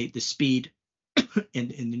facilitate the speed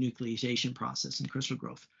in the nucleation process and crystal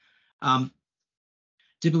growth.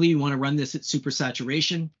 Typically, you want to run this at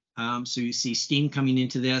supersaturation. So you see steam coming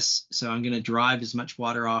into this. So I'm going to drive as much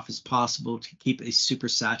water off as possible to keep a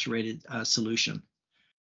supersaturated solution.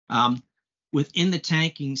 Within the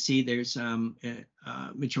tank, you can see there's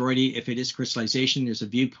majority, if it is crystallization, there's a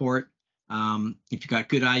viewport. If you've got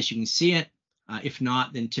good eyes, you can see it. If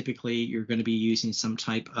not, then typically you're going to be using some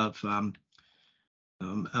type of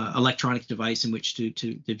electronic device in which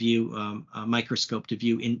to view, a microscope to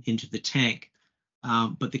view into the tank.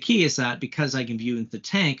 But the key is that because I can view into the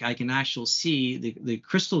tank, I can actually see the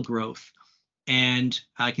crystal growth, and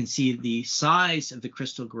I can see the size of the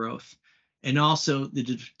crystal growth, and also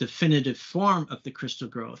the definitive form of the crystal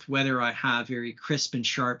growth, whether I have very crisp and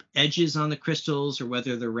sharp edges on the crystals or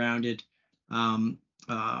whether they're rounded, rounded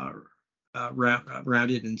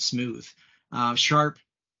and smooth. Sharp,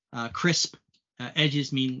 crisp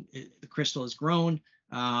edges mean the crystal has grown.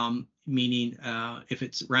 Meaning if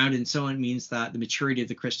it's rounded and so on, means that the maturity of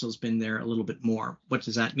the crystal has been there a little bit more. What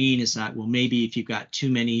does that mean? Is that, well, maybe if you've got too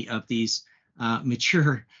many of these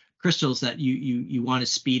mature crystals, that you want to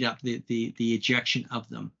speed up the ejection of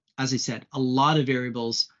them. As I said, a lot of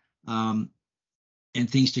variables and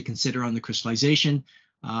things to consider on the crystallization.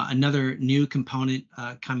 Another new component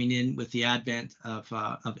coming in with the advent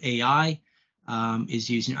of AI is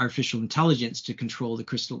using artificial intelligence to control the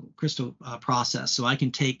crystal process. So I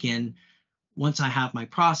can take in, once I have my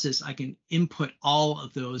process, I can input all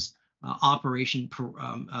of those operation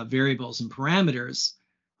variables and parameters,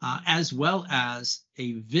 as well as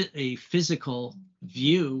a physical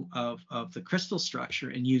view of the crystal structure,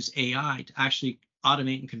 and use AI to actually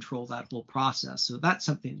automate and control that whole process. So that's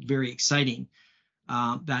something very exciting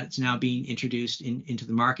that's now being introduced into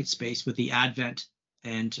the market space with the advent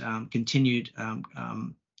and continued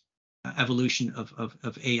evolution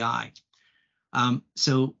of AI.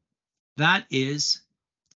 So that is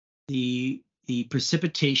the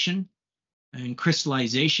precipitation and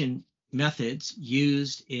crystallization methods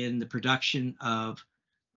used in the production of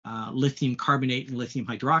lithium carbonate and lithium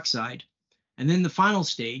hydroxide. And then the final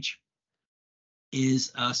stage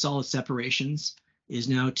is solid separations, is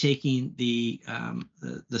now taking the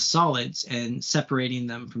solids and separating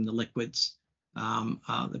them from the liquids,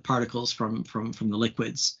 the particles from the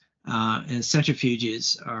liquids. And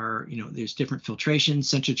centrifuges are, there's different filtration.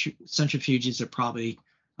 Centrifuges are probably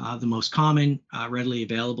the most common, readily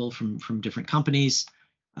available from different companies.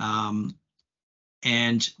 And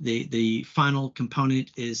the final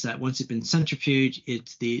component is that once it's been centrifuged,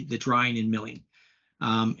 it's the drying and milling,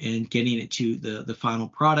 and getting it to the final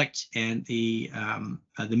product. And the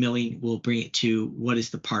milling will bring it to what is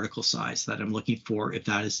the particle size that I'm looking for, if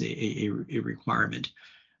that is a requirement,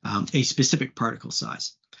 a specific particle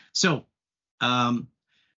size. So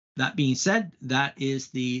that being said, that is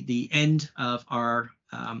the end of our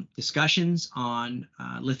discussions on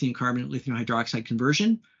lithium carbonate, lithium hydroxide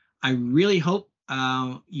conversion. I really hope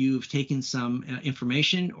you've taken some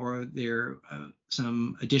information, or there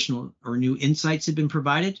some additional or new insights have been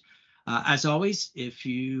provided. As always, if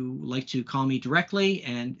you like to call me directly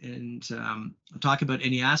and talk about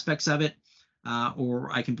any aspects of it,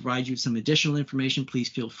 or I can provide you some additional information, please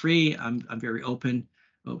feel free. I'm very open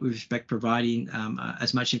with respect to providing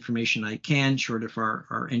as much information I can, short of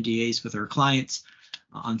our NDAs with our clients,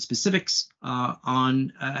 on specifics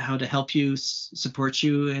on how to help you, support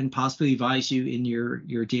you, and possibly advise you in your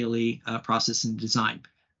DLE process and design.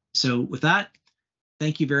 So with that,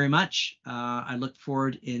 thank you very much. I look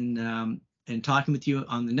forward in talking with you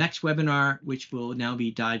on the next webinar, which will now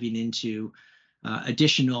be diving into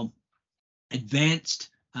additional advanced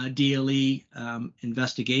DLE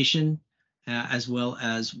investigation, as well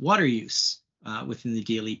as water use within the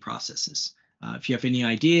DLE processes. If you have any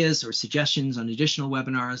ideas or suggestions on additional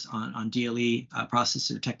webinars on DLE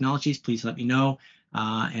processes or technologies, please let me know,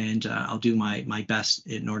 and I'll do my best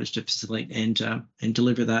in order to facilitate and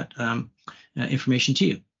deliver that information to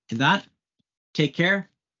you. In that, take care.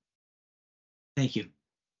 Thank you.